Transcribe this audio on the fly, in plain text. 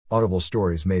Audible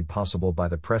stories made possible by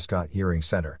the Prescott Hearing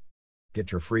Center.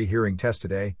 Get your free hearing test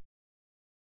today.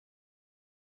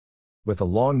 With the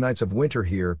long nights of winter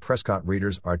here, Prescott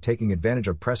readers are taking advantage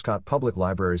of Prescott Public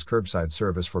Library's curbside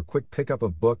service for quick pickup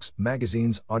of books,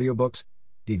 magazines, audiobooks,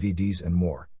 DVDs, and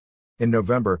more. In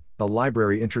November, the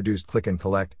library introduced Click and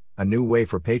Collect, a new way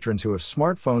for patrons who have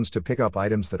smartphones to pick up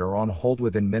items that are on hold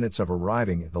within minutes of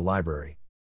arriving at the library.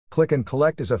 Click and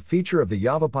Collect is a feature of the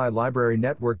Yavapai Library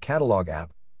Network catalog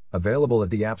app, available at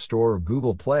the App Store or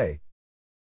Google Play.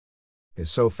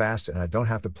 "It's so fast and I don't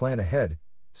have to plan ahead,"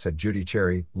 said Judy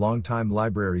Cherry, longtime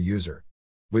library user.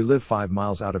 "We live 5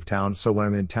 miles out of town, so when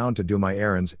I'm in town to do my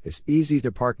errands, it's easy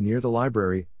to park near the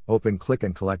library, open Click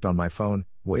and Collect on my phone,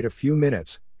 wait a few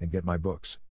minutes, and get my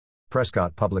books."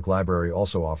 Prescott Public Library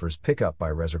also offers pickup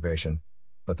by reservation,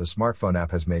 but the smartphone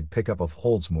app has made pickup of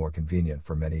holds more convenient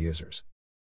for many users.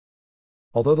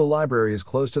 Although the library is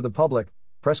closed to the public,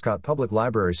 Prescott Public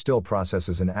Library still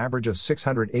processes an average of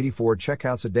 684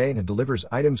 checkouts a day and delivers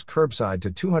items curbside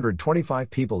to 225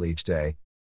 people each day.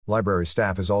 Library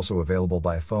staff is also available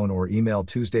by phone or email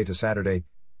Tuesday to Saturday,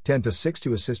 10 to 6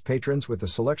 to assist patrons with the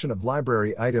selection of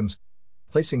library items,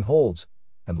 placing holds,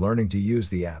 and learning to use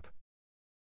the app.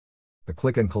 The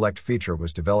Click and Collect feature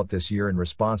was developed this year in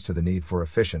response to the need for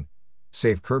efficient,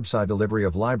 safe curbside delivery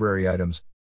of library items.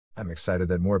 I'm excited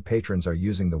that more patrons are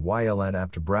using the YLN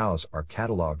app to browse our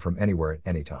catalog from anywhere at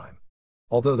any time.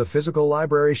 Although the physical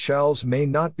library shelves may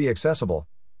not be accessible,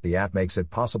 the app makes it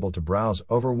possible to browse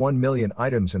over 1 million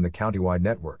items in the countywide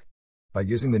network. By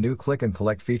using the new Click and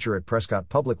Collect feature at Prescott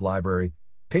Public Library,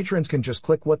 patrons can just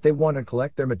click what they want and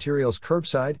collect their materials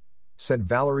curbside, said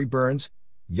Valerie Burns,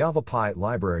 Yavapai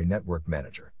Library Network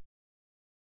Manager.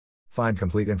 Find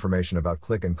complete information about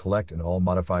Click and Collect and all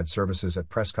modified services at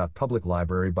Prescott Public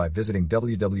Library by visiting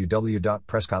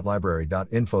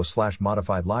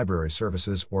www.prescottlibrary.info/modified library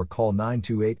services or call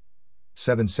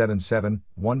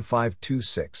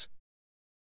 928-777-1526.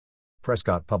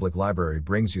 Prescott Public Library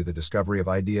brings you the discovery of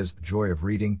ideas, the joy of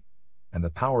reading, and the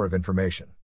power of information.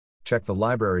 Check the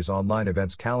library's online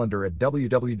events calendar at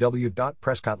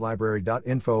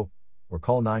www.prescottlibrary.info or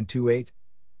call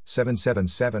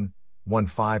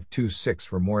 928-777-1526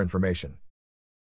 for more information.